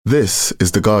This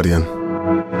is The Guardian.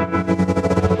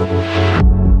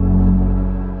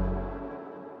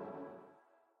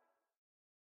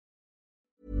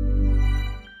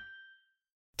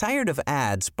 Tired of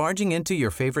ads barging into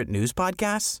your favorite news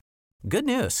podcasts? Good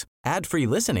news. Ad-free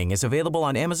listening is available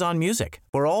on Amazon Music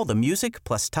for all the music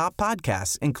plus top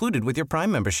podcasts included with your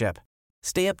Prime membership.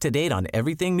 Stay up to date on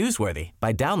everything newsworthy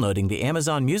by downloading the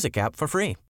Amazon Music app for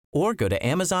free or go to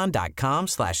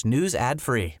amazon.com/news ad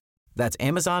free. That's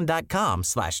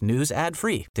amazon.com/news ad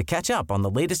free to catch up on the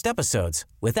latest episodes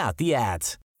without the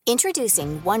ads.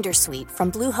 Introducing Wondersuite from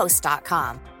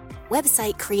Bluehost.com.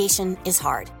 Website creation is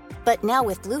hard, but now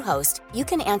with Bluehost, you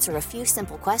can answer a few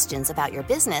simple questions about your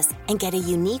business and get a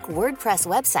unique WordPress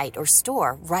website or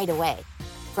store right away.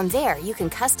 From there, you can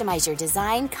customize your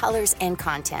design, colors, and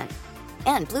content.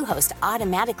 And Bluehost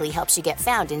automatically helps you get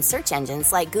found in search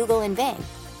engines like Google and Bing.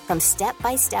 From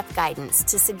step-by-step guidance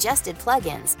to suggested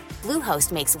plugins,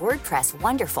 Bluehost makes WordPress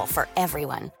wonderful for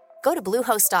everyone. Go to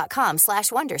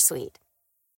bluehost.com/wondersuite.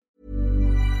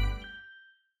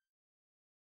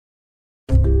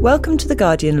 Welcome to The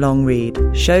Guardian Long Read,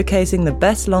 showcasing the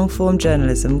best long-form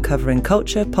journalism covering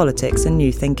culture, politics and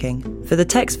new thinking. For the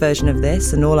text version of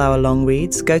this and all our long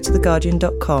reads, go to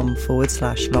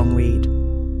theguardian.com/long read.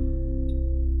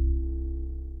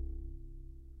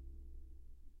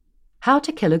 How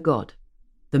to Kill a God.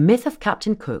 The Myth of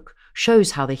Captain Cook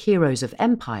shows how the heroes of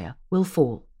empire will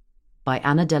fall. By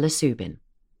Anna Della Subin.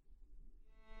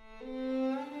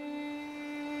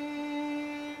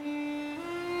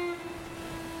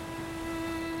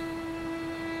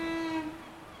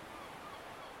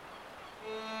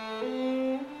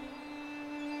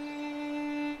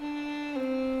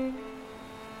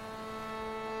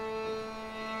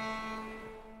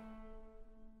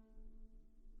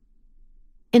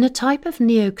 In a type of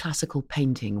neoclassical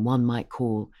painting one might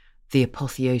call the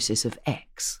apotheosis of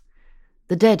X,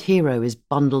 the dead hero is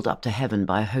bundled up to heaven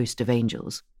by a host of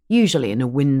angels, usually in a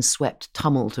wind-swept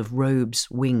tumult of robes,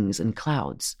 wings, and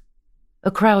clouds. A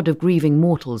crowd of grieving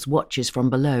mortals watches from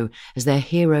below as their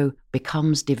hero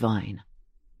becomes divine.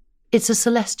 It's a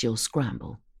celestial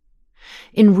scramble.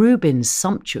 In Rubens'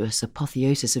 sumptuous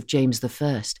apotheosis of James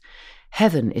I,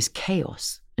 heaven is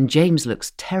chaos, and James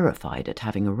looks terrified at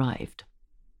having arrived.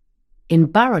 In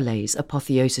Barrelet's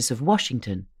apotheosis of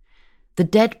Washington, the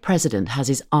dead president has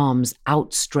his arms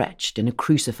outstretched in a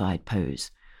crucified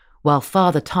pose, while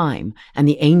Father Time and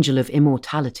the angel of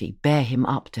immortality bear him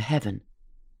up to heaven.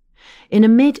 In a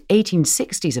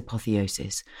mid-1860s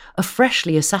apotheosis, a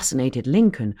freshly assassinated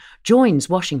Lincoln joins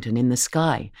Washington in the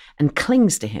sky and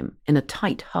clings to him in a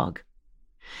tight hug.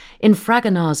 In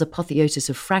Fragonard's apotheosis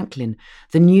of Franklin,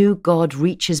 the new god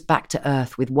reaches back to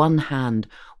earth with one hand,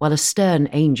 while a stern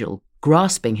angel,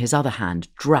 grasping his other hand,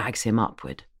 drags him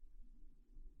upward.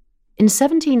 In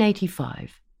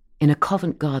 1785, in a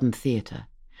Covent Garden theatre,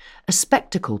 a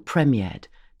spectacle premiered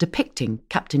depicting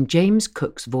Captain James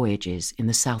Cook's voyages in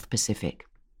the South Pacific.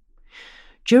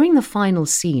 During the final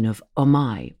scene of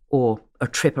Omai, or A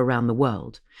Trip Around the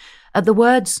World, at the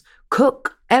words,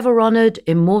 "Cook, ever honoured,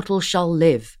 immortal shall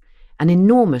live," an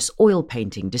enormous oil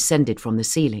painting descended from the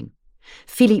ceiling.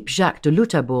 Philippe Jacques de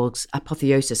Loutherbourg's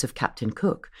apotheosis of Captain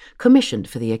Cook, commissioned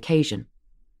for the occasion.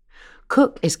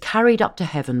 Cook is carried up to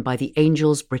heaven by the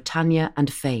angels Britannia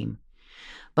and Fame,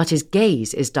 but his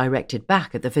gaze is directed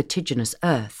back at the vertiginous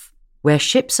earth, where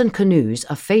ships and canoes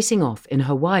are facing off in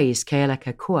Hawaii's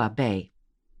Kealakekua Bay.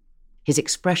 His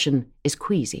expression is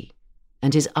queasy,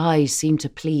 and his eyes seem to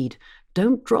plead,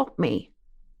 "Don't drop me."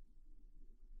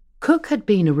 Cook had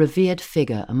been a revered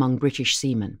figure among British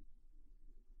seamen.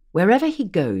 Wherever he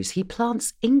goes, he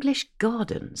plants English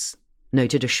gardens,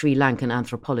 noted a Sri Lankan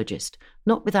anthropologist,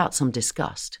 not without some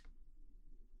disgust.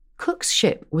 Cook's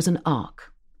ship was an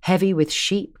ark, heavy with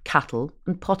sheep, cattle,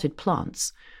 and potted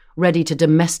plants, ready to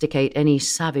domesticate any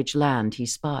savage land he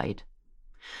spied.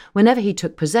 Whenever he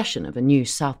took possession of a new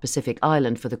South Pacific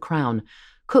island for the Crown,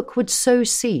 Cook would sow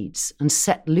seeds and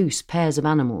set loose pairs of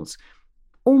animals,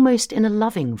 almost in a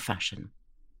loving fashion.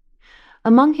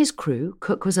 Among his crew,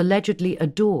 Cook was allegedly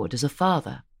adored as a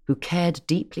father who cared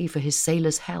deeply for his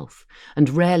sailors' health and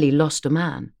rarely lost a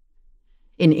man.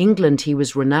 In England, he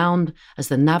was renowned as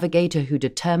the navigator who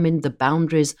determined the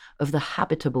boundaries of the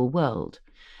habitable world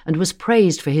and was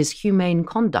praised for his humane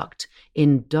conduct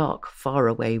in dark,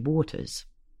 faraway waters.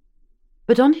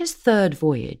 But on his third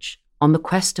voyage, on the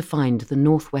quest to find the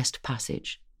Northwest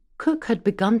Passage, Cook had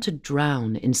begun to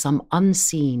drown in some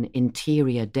unseen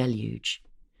interior deluge.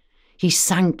 He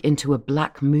sank into a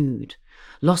black mood,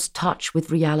 lost touch with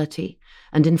reality,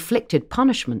 and inflicted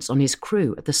punishments on his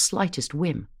crew at the slightest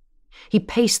whim. He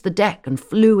paced the deck and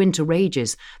flew into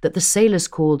rages that the sailors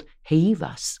called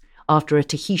heivas, after a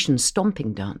Tahitian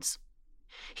stomping dance.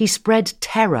 He spread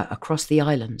terror across the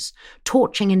islands,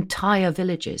 torching entire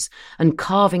villages and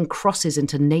carving crosses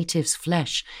into natives'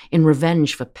 flesh in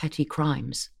revenge for petty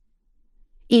crimes.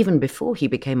 Even before he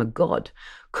became a god,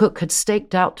 Cook had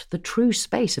staked out the true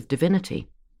space of divinity.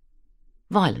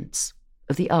 Violence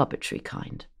of the arbitrary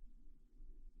kind.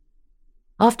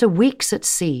 After weeks at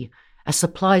sea, as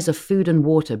supplies of food and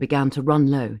water began to run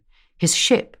low, his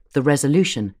ship, the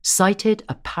Resolution, sighted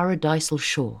a paradisal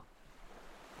shore.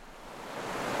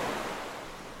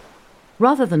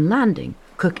 Rather than landing,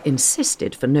 Cook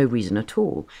insisted, for no reason at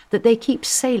all, that they keep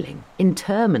sailing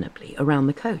interminably around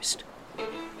the coast.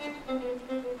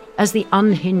 As the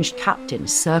unhinged captain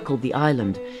circled the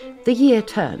island, the year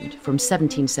turned from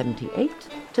 1778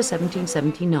 to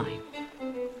 1779.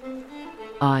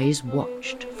 Eyes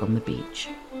watched from the beach.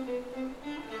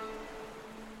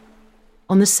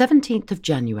 On the 17th of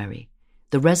January,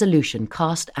 the Resolution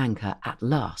cast anchor at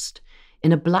last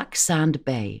in a black sand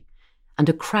bay, and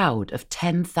a crowd of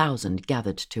 10,000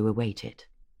 gathered to await it.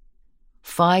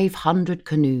 500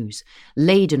 canoes,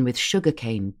 laden with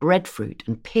sugarcane, breadfruit,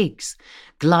 and pigs,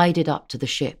 glided up to the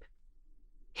ship.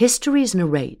 Histories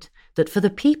narrate that for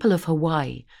the people of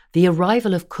Hawaii, the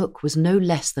arrival of Cook was no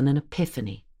less than an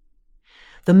epiphany.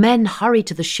 The men hurried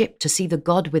to the ship to see the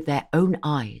god with their own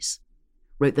eyes,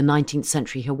 wrote the 19th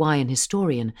century Hawaiian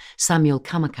historian Samuel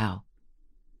Kamakaua.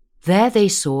 There they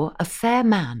saw a fair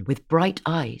man with bright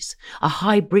eyes, a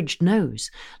high-bridged nose,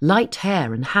 light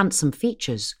hair and handsome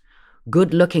features.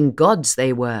 Good-looking gods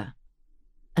they were.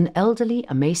 An elderly,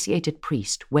 emaciated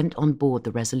priest went on board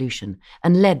the Resolution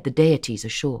and led the deities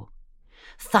ashore.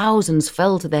 Thousands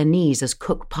fell to their knees as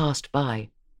Cook passed by.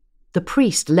 The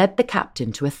priest led the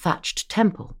captain to a thatched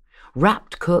temple,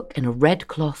 wrapped Cook in a red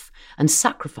cloth, and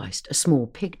sacrificed a small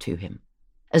pig to him,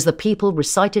 as the people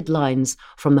recited lines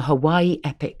from the Hawaii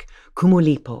epic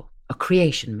Kumulipo, a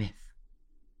creation myth.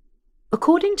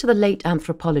 According to the late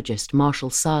anthropologist Marshall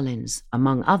Sahlins,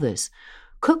 among others,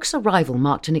 Cook's arrival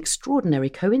marked an extraordinary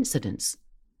coincidence.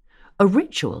 A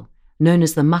ritual, known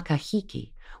as the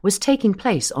makahiki, was taking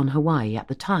place on Hawaii at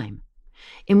the time,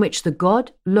 in which the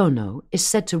god Lono is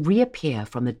said to reappear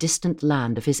from the distant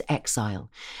land of his exile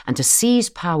and to seize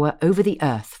power over the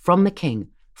earth from the king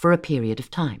for a period of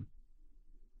time.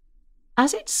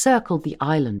 As it circled the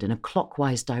island in a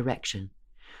clockwise direction,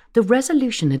 the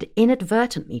Resolution had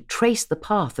inadvertently traced the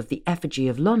path of the effigy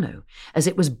of Lono as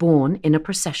it was borne in a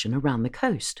procession around the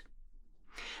coast.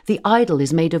 The idol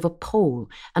is made of a pole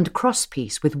and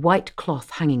crosspiece with white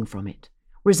cloth hanging from it,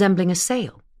 resembling a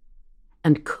sail.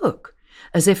 And Cook,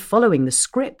 as if following the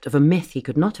script of a myth he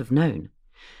could not have known,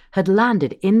 had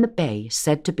landed in the bay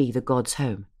said to be the god's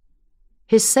home.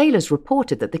 His sailors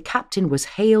reported that the captain was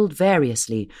hailed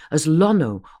variously as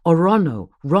Lono, Orono,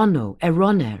 Rono,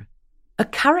 Eroner, a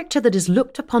character that is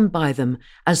looked upon by them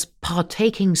as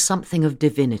partaking something of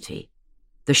divinity,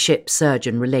 the ship's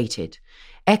surgeon related,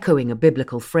 echoing a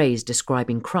biblical phrase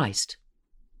describing Christ.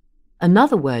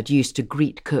 Another word used to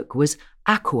greet Cook was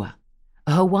akua,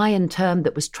 a Hawaiian term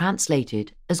that was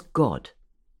translated as God.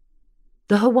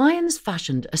 The Hawaiians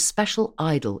fashioned a special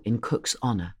idol in Cook's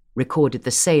honour, recorded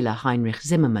the sailor Heinrich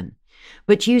Zimmermann,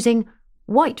 but using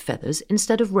white feathers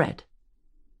instead of red.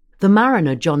 The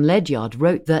mariner John Ledyard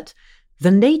wrote that the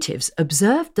natives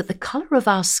observed that the colour of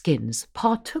our skins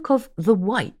partook of the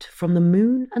white from the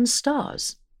moon and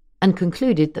stars, and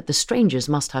concluded that the strangers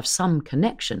must have some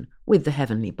connection with the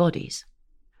heavenly bodies.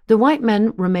 The white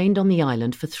men remained on the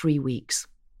island for 3 weeks.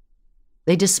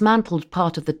 They dismantled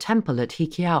part of the temple at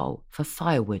Hikiau for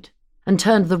firewood, and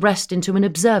turned the rest into an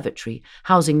observatory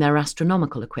housing their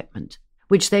astronomical equipment,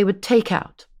 which they would take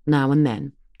out, now and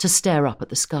then, to stare up at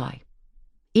the sky.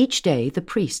 Each day the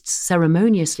priests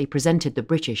ceremoniously presented the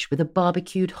British with a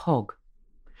barbecued hog.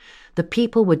 The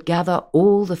people would gather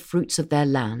all the fruits of their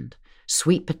land,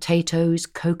 sweet potatoes,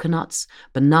 coconuts,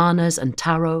 bananas and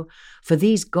taro, for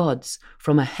these gods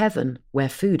from a heaven where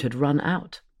food had run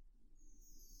out.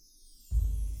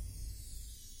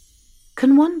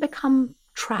 Can one become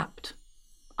trapped,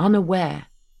 unaware,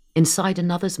 inside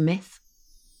another's myth?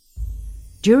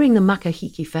 During the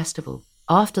Makahiki festival,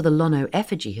 after the Lono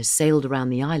effigy has sailed around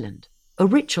the island, a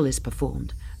ritual is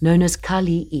performed known as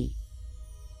kali'i,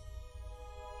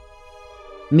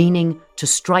 meaning to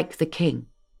strike the king,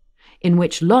 in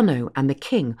which Lono and the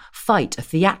king fight a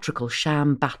theatrical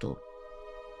sham battle.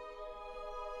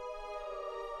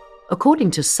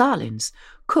 According to Sahlins,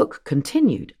 Cook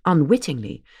continued,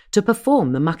 unwittingly, to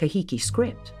perform the Makahiki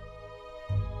script.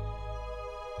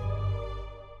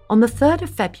 On the 3rd of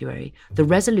February, the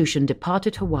Resolution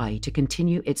departed Hawaii to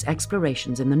continue its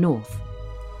explorations in the north,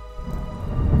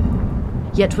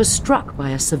 yet was struck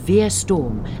by a severe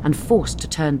storm and forced to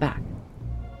turn back.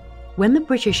 When the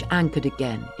British anchored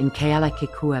again in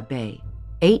Kealakekua Bay,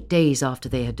 8 days after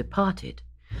they had departed,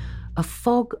 a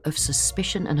fog of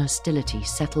suspicion and hostility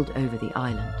settled over the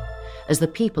island as the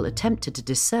people attempted to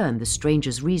discern the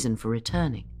strangers' reason for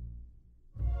returning.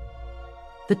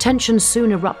 The tension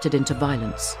soon erupted into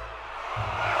violence.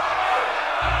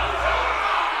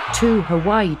 2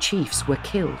 Hawaii chiefs were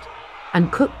killed,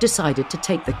 and Cook decided to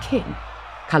take the king,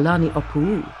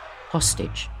 Kalaniʻopuʻu,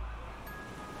 hostage.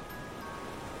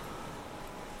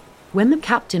 When the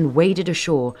captain waded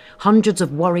ashore, hundreds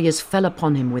of warriors fell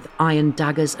upon him with iron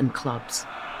daggers and clubs.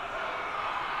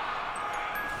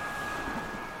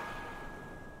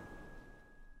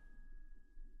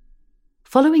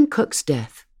 Following Cook's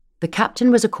death, the captain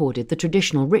was accorded the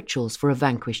traditional rituals for a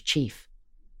vanquished chief.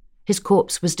 His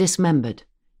corpse was dismembered,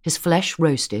 his flesh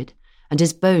roasted, and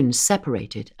his bones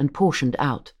separated and portioned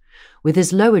out, with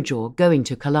his lower jaw going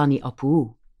to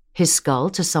Kalaniʻopuʻu, his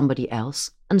skull to somebody else,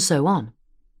 and so on.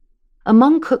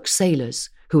 Among Cook's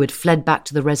sailors, who had fled back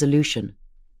to the Resolution,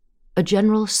 a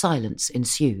general silence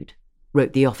ensued,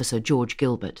 wrote the officer George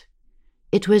Gilbert.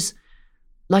 It was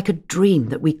like a dream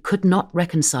that we could not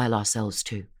reconcile ourselves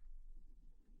to.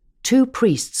 2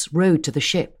 priests rowed to the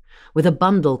ship with a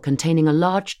bundle containing a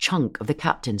large chunk of the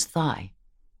captain's thigh.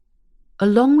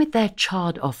 Along with their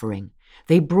charred offering,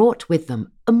 they brought with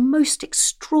them a most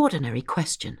extraordinary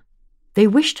question. They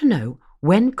wished to know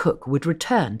when Cook would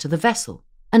return to the vessel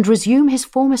and resume his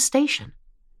former station.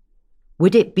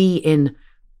 Would it be in,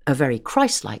 a very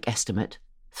Christ-like estimate,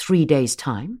 3 days'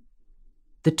 time?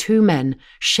 The 2 men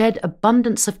shed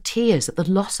abundance of tears at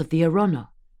the loss of the Orono.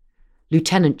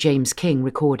 Lieutenant James King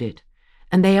recorded,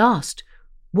 and they asked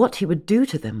what he would do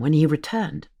to them when he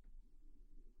returned.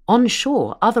 On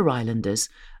shore, other islanders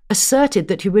asserted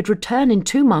that he would return in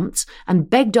 2 months and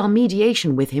begged our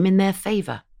mediation with him in their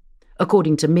favour,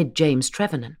 according to Mid James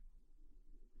Trevenant.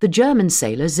 The German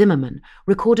sailor Zimmermann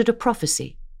recorded a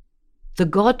prophecy. The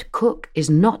god Cook is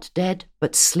not dead,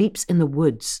 but sleeps in the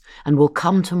woods and will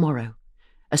come tomorrow,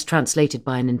 as translated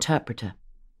by an interpreter.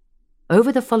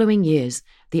 Over the following years,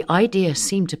 the idea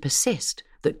seemed to persist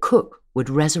that Cook would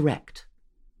resurrect.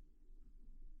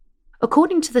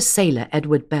 According to the sailor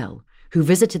Edward Bell, who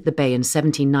visited the bay in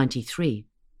 1793,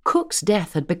 Cook's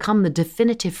death had become the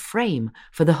definitive frame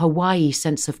for the Hawaii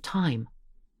sense of time.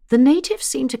 The natives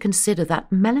seemed to consider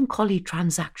that melancholy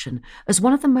transaction as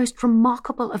one of the most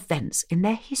remarkable events in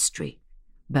their history,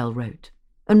 Bell wrote,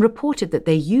 and reported that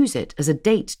they use it as a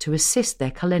date to assist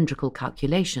their calendrical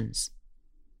calculations.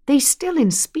 They still,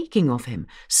 in speaking of him,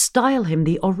 style him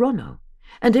the Orono,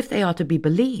 and if they are to be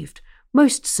believed,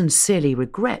 most sincerely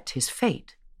regret his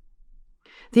fate.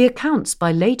 The accounts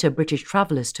by later British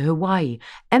travellers to Hawaii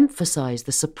emphasise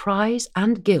the surprise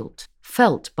and guilt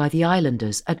felt by the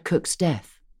islanders at Cook's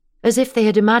death, as if they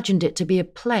had imagined it to be a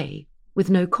play with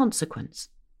no consequence.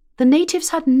 The natives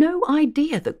had no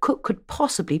idea that Cook could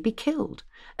possibly be killed,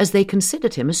 as they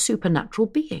considered him a supernatural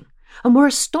being, and were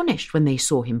astonished when they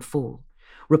saw him fall,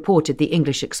 reported the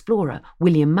English explorer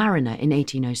William Mariner in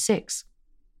 1806.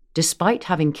 Despite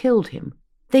having killed him,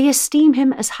 they esteem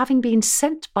him as having been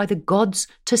sent by the gods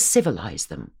to civilize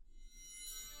them.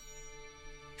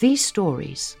 These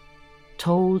stories,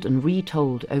 told and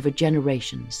retold over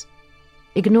generations,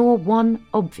 ignore one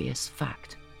obvious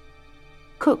fact.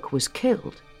 Cook was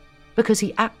killed because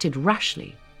he acted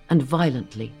rashly and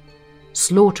violently,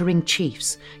 slaughtering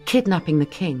chiefs, kidnapping the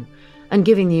king, and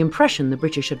giving the impression the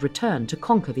British had returned to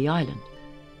conquer the island.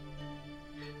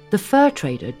 The fur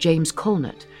trader James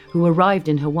Colnett, who arrived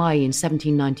in Hawaii in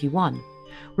 1791,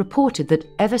 reported that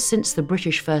ever since the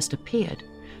British first appeared,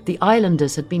 the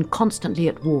islanders had been constantly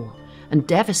at war and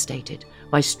devastated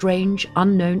by strange,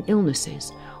 unknown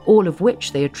illnesses, all of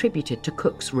which they attributed to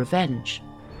Cook's revenge.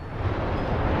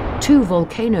 2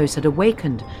 volcanoes had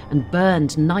awakened and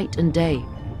burned night and day,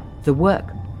 the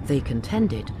work, they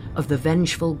contended, of the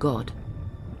vengeful god.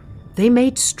 They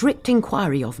made strict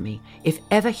inquiry of me if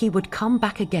ever he would come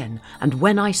back again, and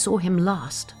when I saw him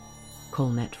last,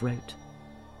 Colnett wrote.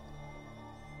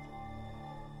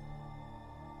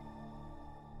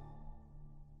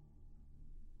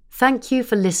 Thank you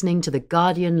for listening to The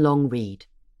Guardian Long Read.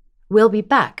 We'll be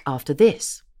back after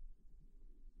this.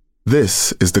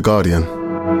 This is The Guardian.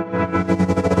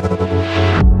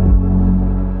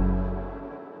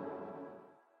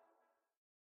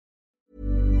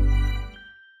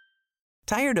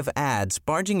 Tired of ads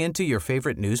barging into your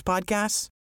favorite news podcasts?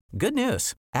 Good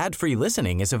news. Ad-free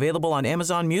listening is available on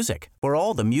Amazon Music for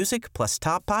all the music plus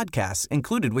top podcasts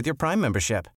included with your Prime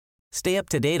membership. Stay up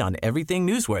to date on everything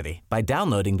newsworthy by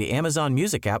downloading the Amazon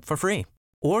Music app for free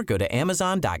or go to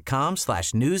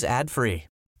amazon.com/news ad free.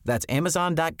 That's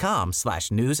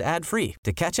amazon.com/news ad free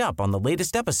to catch up on the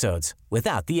latest episodes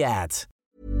without the ads.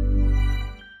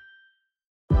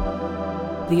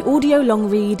 The audio long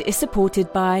read is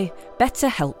supported by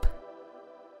BetterHelp.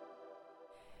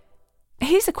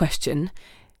 Here's a question.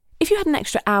 If you had an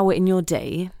extra hour in your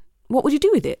day, what would you do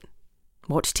with it?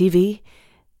 Watch TV?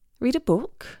 Read a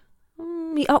book?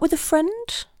 Meet up with a friend?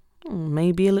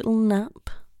 Maybe a little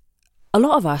nap? A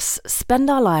lot of us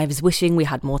spend our lives wishing we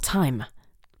had more time.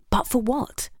 But for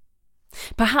what?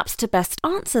 Perhaps to best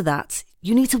answer that,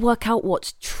 you need to work out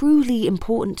what's truly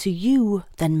important to you,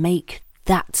 then make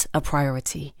that a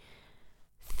priority.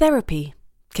 Therapy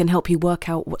can help you work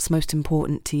out what's most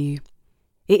important to you.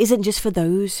 It isn't just for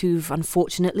those who've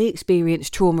unfortunately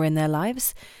experienced trauma in their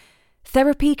lives.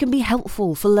 Therapy can be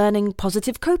helpful for learning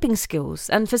positive coping skills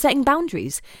and for setting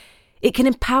boundaries. It can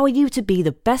empower you to be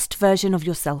the best version of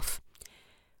yourself.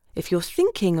 If you're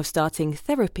thinking of starting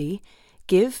therapy,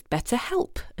 give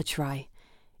BetterHelp a try.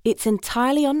 It's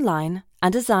entirely online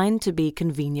and designed to be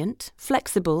convenient,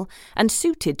 flexible, and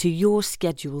suited to your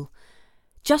schedule.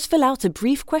 Just fill out a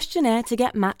brief questionnaire to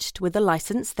get matched with a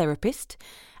licensed therapist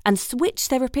and switch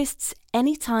therapists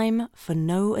anytime for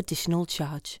no additional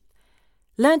charge.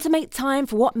 Learn to make time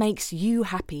for what makes you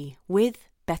happy with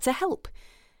BetterHelp.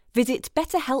 Visit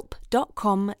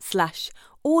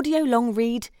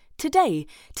betterhelp.com/audiolongread today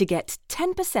to get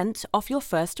 10% off your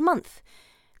first month.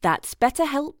 That's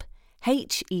BetterHelp,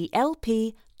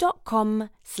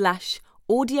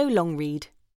 HELP.com/audiolongread.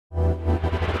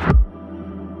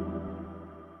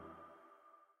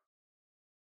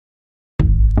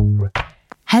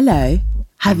 Hello,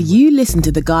 have you listened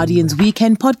to The Guardian's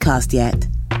Weekend podcast yet?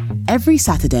 Every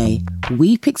Saturday,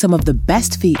 we pick some of the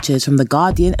best features from The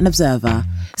Guardian and Observer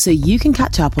so you can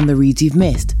catch up on the reads you've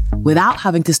missed without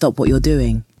having to stop what you're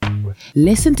doing.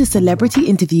 Listen to celebrity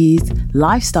interviews,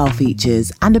 lifestyle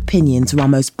features, and opinions from our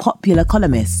most popular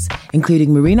columnists,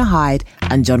 including Marina Hyde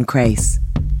and John Crace.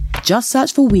 Just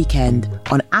search for Weekend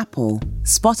on Apple,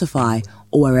 Spotify,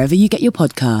 or wherever you get your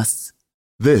podcasts.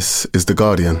 This is The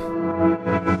Guardian.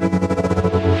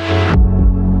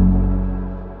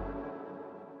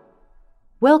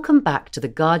 Welcome back to the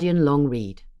Guardian Long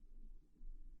Read.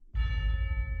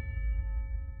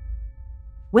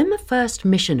 When the first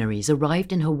missionaries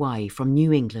arrived in Hawaii from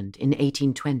New England in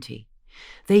 1820,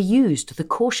 they used the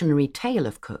cautionary tale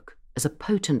of Cook as a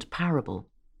potent parable.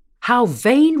 How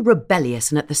vain, rebellious,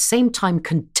 and at the same time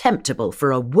contemptible for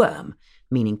a worm,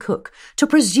 meaning Cook, to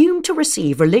presume to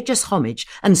receive religious homage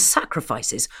and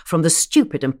sacrifices from the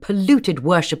stupid and polluted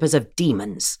worshippers of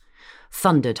demons,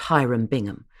 thundered Hiram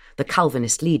Bingham, the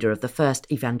Calvinist leader of the first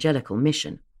evangelical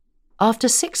mission. After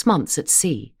 6 months at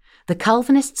sea, the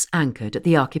Calvinists anchored at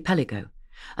the archipelago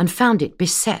and found it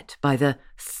beset by the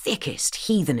thickest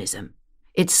heathenism,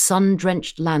 its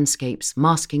sun-drenched landscapes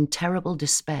masking terrible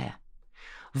despair.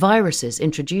 Viruses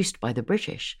introduced by the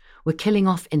British were killing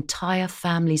off entire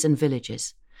families and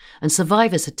villages, and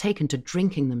survivors had taken to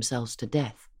drinking themselves to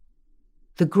death.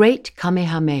 The great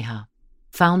Kamehameha,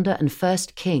 founder and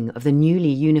first king of the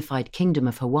newly unified Kingdom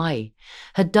of Hawaii,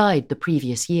 had died the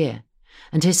previous year,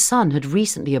 and his son had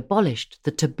recently abolished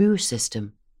the taboo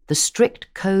system, the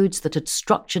strict codes that had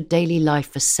structured daily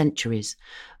life for centuries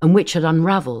and which had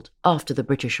unravelled after the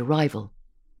British arrival.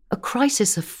 A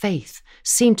crisis of faith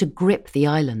seemed to grip the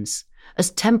islands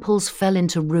as temples fell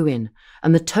into ruin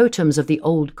and the totems of the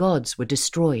old gods were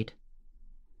destroyed.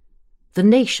 The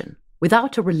nation,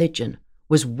 without a religion,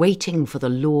 was waiting for the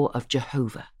law of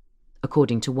Jehovah,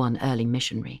 according to one early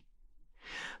missionary.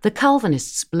 The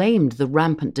Calvinists blamed the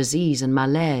rampant disease and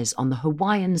malaise on the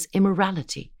Hawaiians'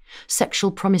 immorality,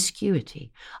 sexual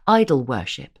promiscuity, idol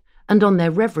worship, and on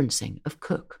their reverencing of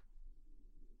Cook.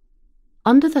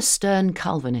 Under the stern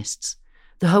Calvinists,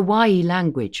 the Hawaii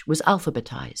language was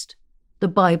alphabetized, the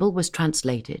Bible was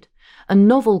translated, and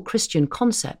novel Christian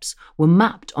concepts were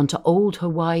mapped onto old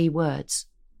Hawaii words.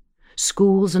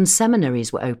 Schools and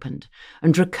seminaries were opened,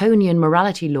 and draconian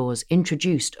morality laws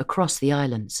introduced across the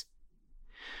islands.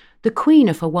 The Queen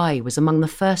of Hawaii was among the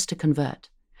first to convert,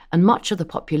 and much of the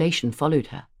population followed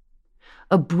her.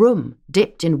 A broom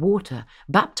dipped in water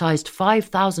baptized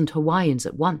 5,000 Hawaiians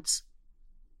at once.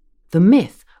 The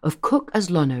myth of Cook as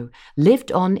Lono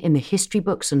lived on in the history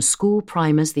books and school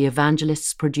primers the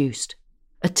evangelists produced,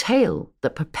 a tale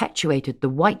that perpetuated the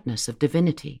whiteness of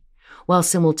divinity, while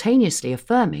simultaneously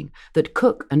affirming that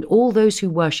Cook and all those who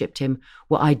worshipped him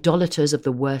were idolaters of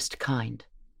the worst kind.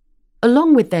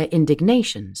 Along with their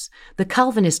indignations, the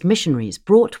Calvinist missionaries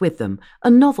brought with them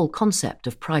a novel concept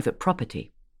of private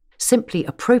property, simply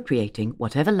appropriating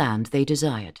whatever land they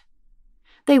desired.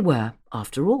 They were,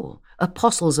 after all,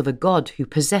 apostles of a God who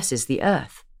possesses the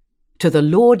earth. To the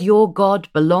Lord your God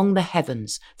belong the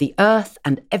heavens, the earth,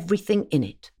 and everything in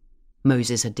it,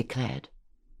 Moses had declared.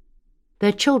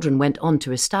 Their children went on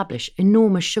to establish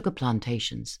enormous sugar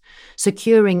plantations,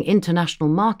 securing international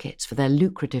markets for their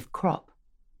lucrative crop.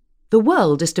 The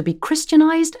world is to be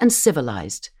Christianized and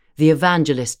civilized, the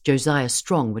evangelist Josiah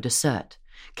Strong would assert,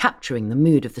 capturing the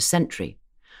mood of the century.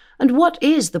 And what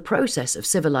is the process of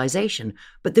civilization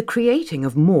but the creating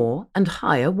of more and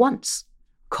higher wants?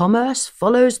 Commerce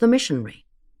follows the missionary.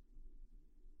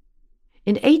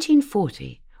 In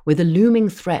 1840, with the looming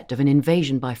threat of an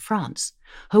invasion by France,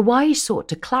 Hawaii sought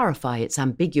to clarify its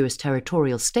ambiguous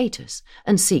territorial status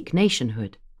and seek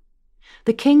nationhood.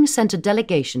 The king sent a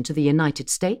delegation to the United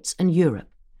States and Europe,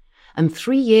 and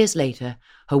 3 years later,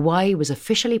 Hawaii was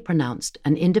officially pronounced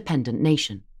an independent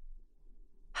nation.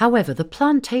 However, the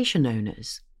plantation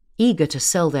owners, eager to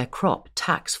sell their crop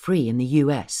tax-free in the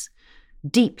US,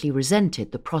 deeply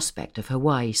resented the prospect of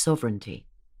Hawaii sovereignty.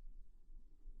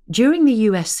 During the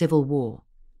US Civil War,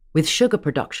 with sugar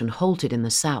production halted in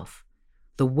the South,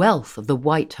 the wealth of the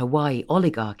white Hawaii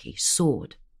oligarchy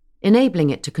soared, enabling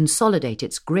it to consolidate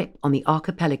its grip on the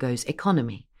archipelago's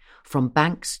economy, from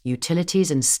banks,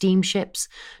 utilities, and steamships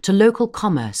to local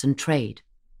commerce and trade.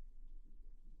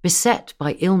 Beset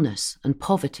by illness and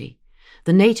poverty,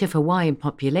 the native Hawaiian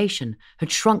population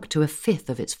had shrunk to a fifth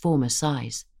of its former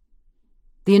size.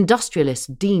 The industrialists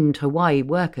deemed Hawaii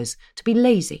workers to be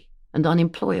lazy and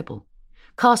unemployable,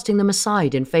 casting them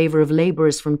aside in favor of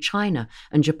laborers from China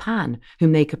and Japan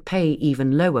whom they could pay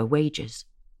even lower wages.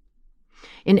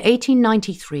 In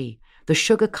 1893, the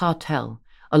sugar cartel,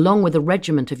 along with a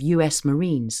regiment of U.S.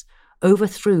 Marines,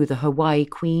 overthrew the Hawaii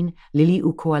Queen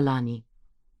Liliuokalani,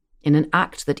 in an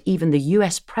act that even the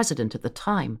U.S. President at the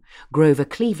time, Grover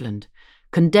Cleveland,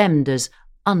 condemned as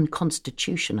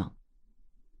unconstitutional.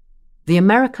 The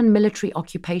American military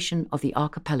occupation of the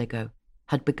archipelago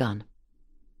had begun.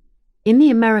 In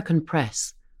the American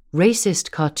press,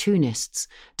 racist cartoonists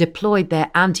deployed their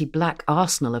anti-black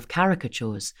arsenal of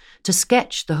caricatures to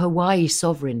sketch the Hawaii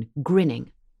sovereign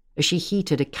grinning as she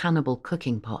heated a cannibal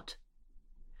cooking pot.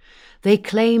 They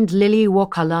claimed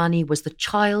Liliuokalani was the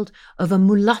child of a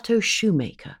mulatto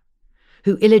shoemaker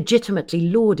who illegitimately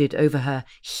lorded over her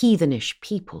heathenish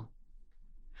people.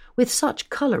 With such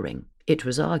colouring, it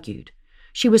was argued,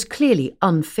 she was clearly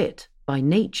unfit by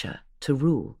nature to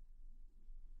rule.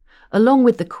 Along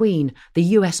with the Queen, the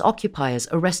US occupiers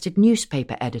arrested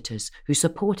newspaper editors who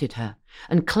supported her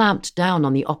and clamped down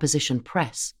on the opposition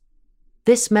press.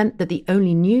 This meant that the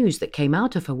only news that came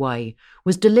out of Hawaii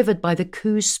was delivered by the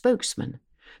coup's spokesman,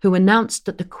 who announced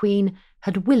that the Queen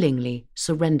had willingly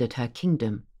surrendered her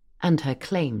kingdom and her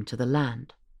claim to the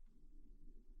land.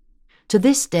 To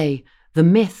this day, the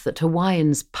myth that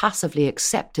Hawaiians passively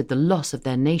accepted the loss of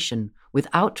their nation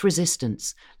without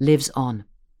resistance lives on.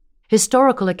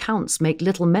 Historical accounts make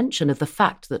little mention of the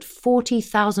fact that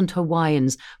 40,000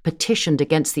 Hawaiians petitioned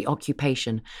against the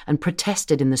occupation and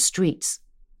protested in the streets.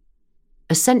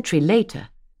 A century later,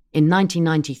 in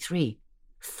 1993,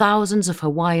 thousands of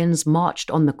Hawaiians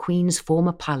marched on the Queen's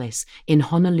former palace in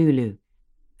Honolulu,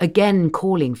 again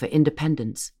calling for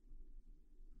independence.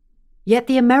 Yet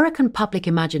the American public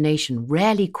imagination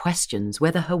rarely questions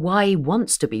whether Hawaii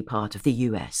wants to be part of the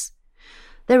US.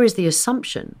 There is the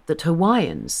assumption that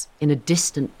Hawaiians, in a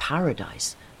distant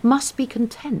paradise, must be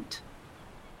content.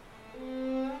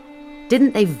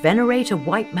 Didn't they venerate a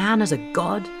white man as a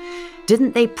god?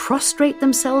 Didn't they prostrate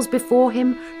themselves before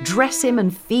him, dress him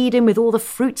and feed him with all the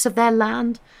fruits of their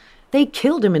land? They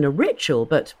killed him in a ritual,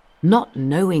 but not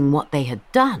knowing what they had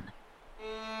done.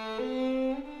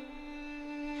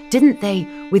 Didn't they,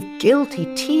 with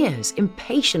guilty tears,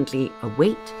 impatiently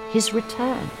await his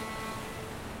return?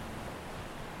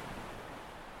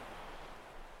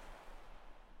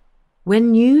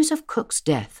 When news of Cook's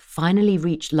death finally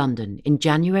reached London in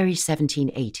January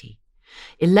 1780,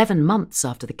 11 months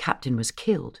after the captain was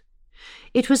killed,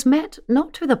 it was met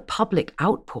not with a public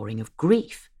outpouring of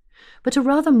grief, but a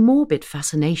rather morbid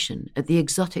fascination at the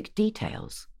exotic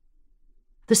details.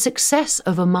 The success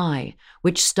of Omai,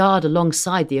 which starred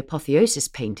alongside the apotheosis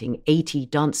painting 80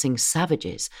 Dancing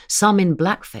Savages, some in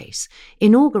blackface,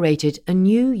 inaugurated a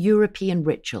new European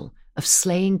ritual of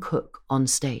slaying Cook on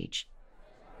stage.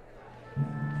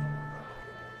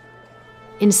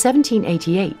 In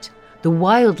 1788, the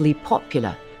wildly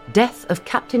popular Death of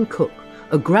Captain Cook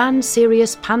a grand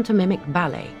serious pantomimic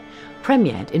ballet,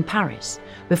 premiered in Paris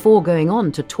before going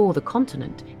on to tour the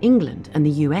continent, England and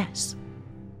the US.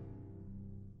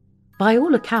 By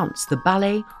all accounts, the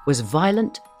ballet was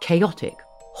violent, chaotic,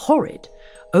 horrid,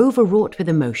 overwrought with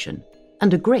emotion,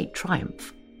 and a great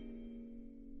triumph.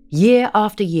 Year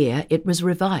after year it was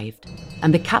revived,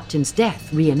 and the captain's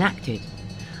death reenacted.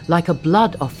 Like a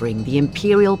blood offering, the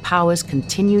imperial powers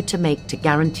continued to make to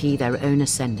guarantee their own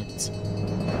ascendance.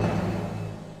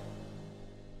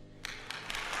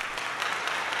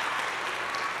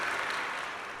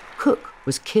 Cook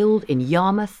was killed in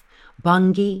Yarmouth,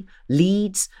 Bungay,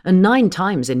 Leeds, and 9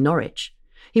 times in Norwich.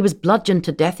 He was bludgeoned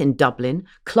to death in Dublin,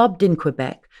 clubbed in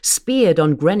Quebec, speared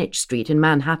on Greenwich Street in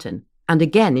Manhattan, and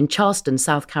again in Charleston,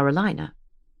 South Carolina.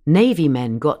 Navy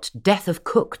men got Death of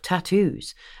Cook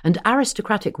tattoos, and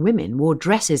aristocratic women wore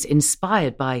dresses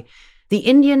inspired by the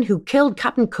Indian who killed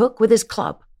Captain Cook with his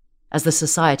club, as the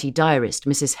society diarist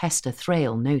Mrs. Hester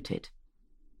Thrale noted.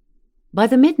 By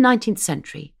the mid-19th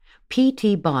century,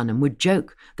 P.T. Barnum would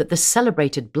joke that the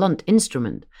celebrated blunt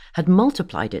instrument had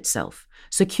multiplied itself,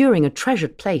 securing a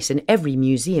treasured place in every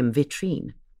museum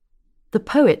vitrine. The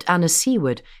poet Anna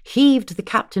Seward heaved the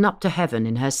captain up to heaven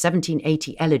in her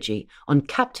 1780 elegy on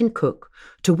Captain Cook,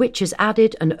 to which is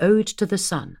added an ode to the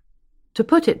sun. To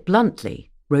put it bluntly,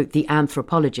 wrote the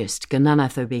anthropologist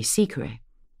Gnanathotbe Sikre,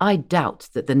 I doubt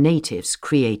that the natives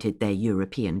created their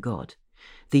European god.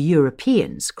 The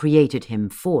Europeans created him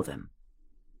for them.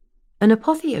 An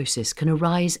apotheosis can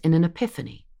arise in an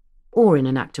epiphany, or in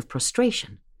an act of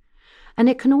prostration, and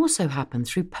it can also happen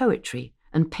through poetry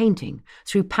and painting,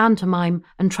 through pantomime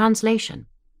and translation.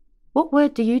 What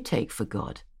word do you take for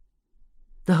God?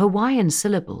 The Hawaiian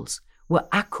syllables were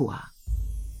akua.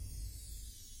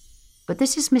 But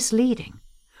this is misleading,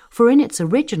 for in its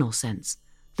original sense,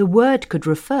 the word could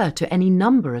refer to any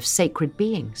number of sacred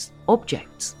beings,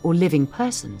 objects, or living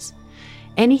persons,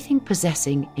 anything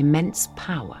possessing immense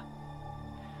power.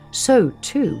 So,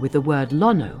 too, with the word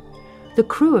lono, the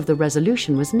crew of the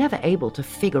Resolution was never able to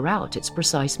figure out its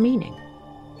precise meaning.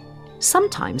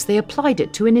 Sometimes they applied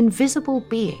it to an invisible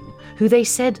being who they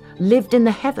said lived in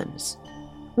the heavens.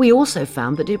 We also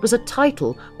found that it was a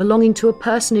title belonging to a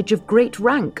personage of great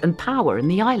rank and power in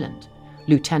the island,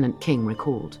 Lieutenant King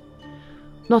recalled.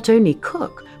 Not only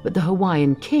Cook, but the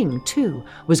Hawaiian king, too,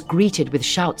 was greeted with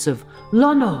shouts of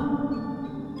 "Lono!"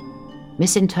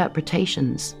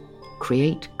 Misinterpretations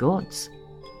create gods.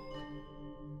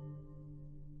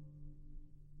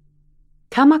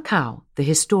 Kamakau, the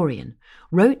historian,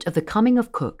 wrote of the coming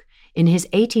of Cook in his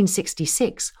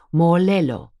 1866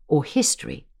 Mo'olelo, or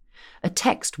History, a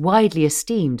text widely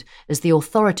esteemed as the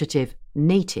authoritative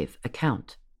native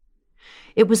account.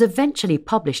 It was eventually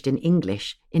published in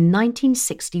English in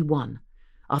 1961,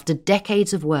 after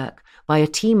decades of work by a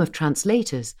team of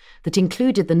translators that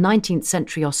included the 19th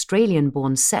century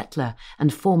Australian-born settler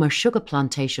and former sugar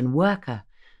plantation worker,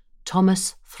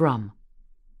 Thomas Thrum.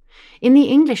 In the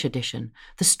English edition,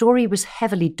 the story was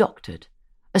heavily doctored,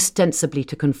 ostensibly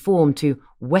to conform to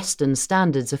Western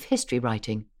standards of history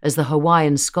writing, as the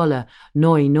Hawaiian scholar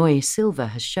Noinoi Silva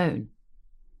has shown.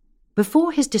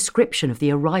 Before his description of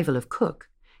the arrival of Cook,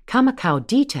 Kamakau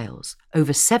details,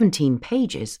 over 17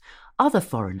 pages, other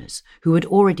foreigners who had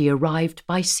already arrived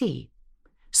by sea,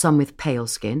 some with pale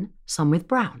skin, some with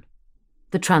brown.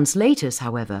 The translators,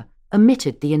 however,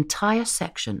 omitted the entire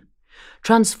section,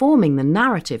 transforming the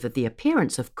narrative of the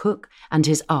appearance of Cook and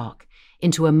his ark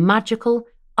into a magical,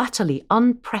 utterly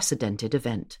unprecedented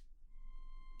event.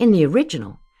 In the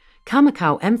original,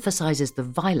 Kamakau emphasizes the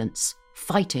violence,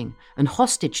 fighting, and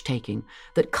hostage-taking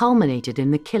that culminated in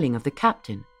the killing of the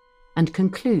captain, and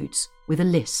concludes with a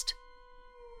list.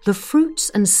 The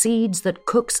fruits and seeds that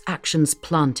Cook's actions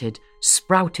planted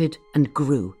sprouted and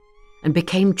grew, and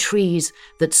became trees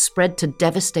that spread to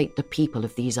devastate the people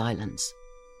of these islands.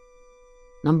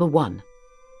 Number 1,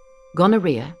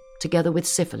 gonorrhea together with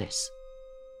syphilis.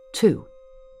 2,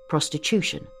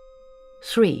 prostitution.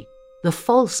 3, the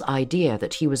false idea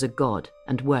that he was a god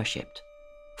and worshipped.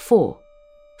 4,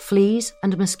 fleas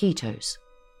and mosquitoes.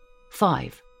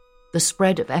 5, the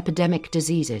spread of epidemic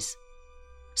diseases.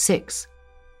 6,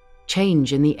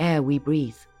 change in the air we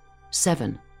breathe.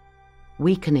 7,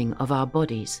 weakening of our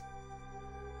bodies.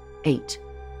 8,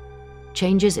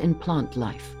 changes in plant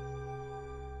life.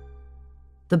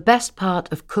 The best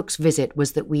part of Cook's visit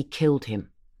was that we killed him.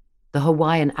 The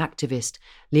Hawaiian activist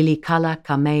Lilikala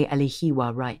Kamei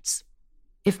Alihiwa writes,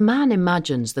 "If man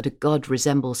imagines that a god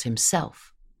resembles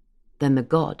himself, then the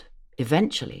god,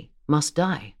 eventually, must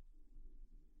die."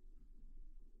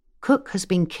 Cook has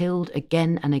been killed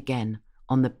again and again,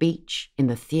 on the beach, in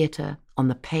the theatre, on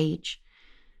the page,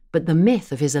 but the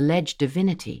myth of his alleged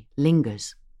divinity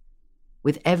lingers.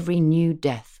 With every new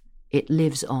death, it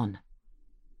lives on.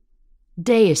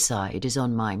 Deicide is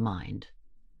on my mind.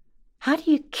 How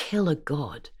do you kill a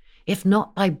god, if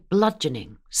not by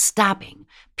bludgeoning, stabbing,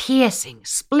 piercing,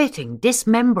 splitting,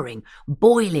 dismembering,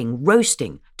 boiling,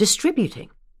 roasting, distributing?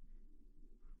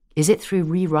 Is it through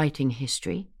rewriting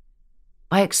history?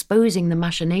 By exposing the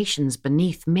machinations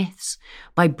beneath myths,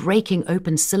 by breaking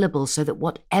open syllables so that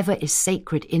whatever is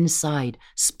sacred inside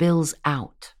spills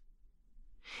out?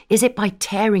 Is it by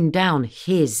tearing down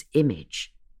his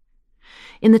image?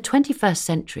 In the 21st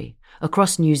century,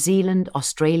 across New Zealand,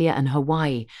 Australia, and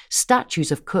Hawaii,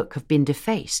 statues of Cook have been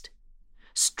defaced.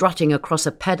 Strutting across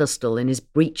a pedestal in his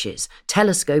breeches,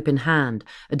 telescope in hand,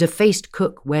 a defaced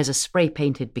Cook wears a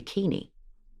spray-painted bikini.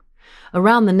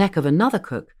 Around the neck of another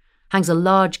Cook hangs a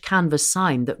large canvas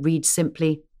sign that reads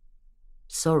simply,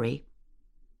 "Sorry."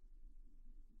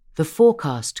 The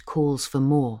forecast calls for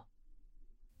more.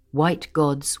 White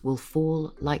gods will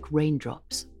fall like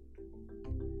raindrops.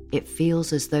 It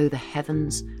feels as though the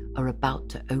heavens are about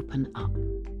to open up.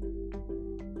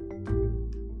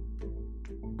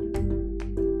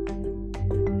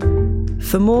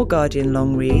 For more Guardian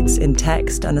long reads in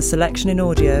text and a selection in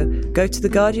audio, go to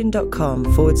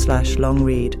theguardian.com/long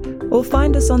read or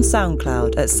find us on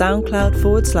SoundCloud at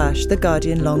SoundCloud/The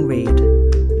Guardian Long Read.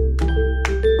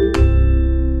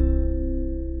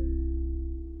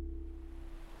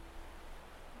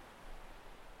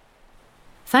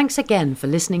 Thanks again for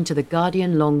listening to The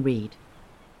Guardian Long Read.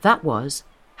 That was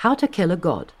How to Kill a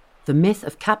God, The Myth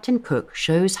of Captain Cook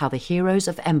Shows How the Heroes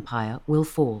of Empire Will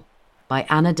Fall, by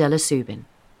Anna Della Subin.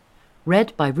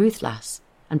 Read by Ruth Lass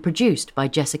and produced by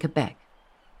Jessica Beck.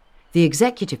 The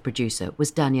executive producer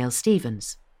was Danielle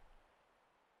Stevens.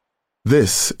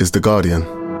 This is The Guardian.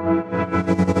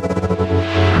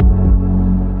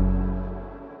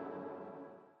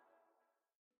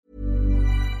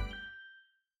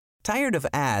 Tired of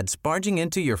ads barging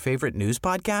into your favorite news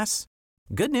podcasts?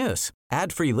 Good news.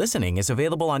 Ad-free listening is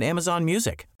available on Amazon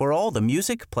Music for all the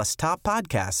music plus top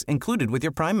podcasts included with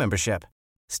your Prime membership.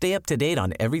 Stay up to date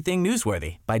on everything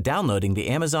newsworthy by downloading the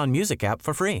Amazon Music app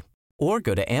for free or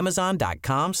go to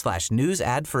amazon.com/news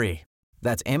ad free.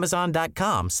 That's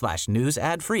amazon.com/news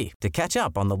ad free to catch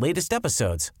up on the latest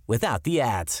episodes without the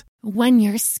ads. When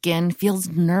your skin feels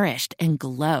nourished and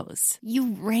glows,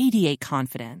 you radiate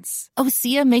confidence.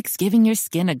 Osea makes giving your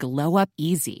skin a glow-up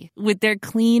easy with their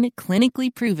clean,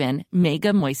 clinically proven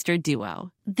Mega Moisture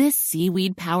Duo. This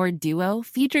seaweed-powered duo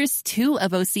features two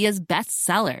of Osea's best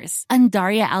sellers,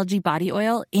 Undaria Algae Body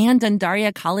Oil and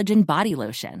Undaria Collagen Body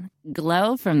Lotion.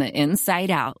 Glow from the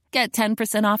inside out. Get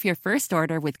 10% off your first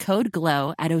order with code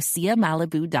GLOW at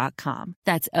OseaMalibu.com.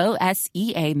 That's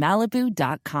OSEA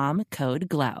Malibu.com, code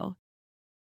GLOW.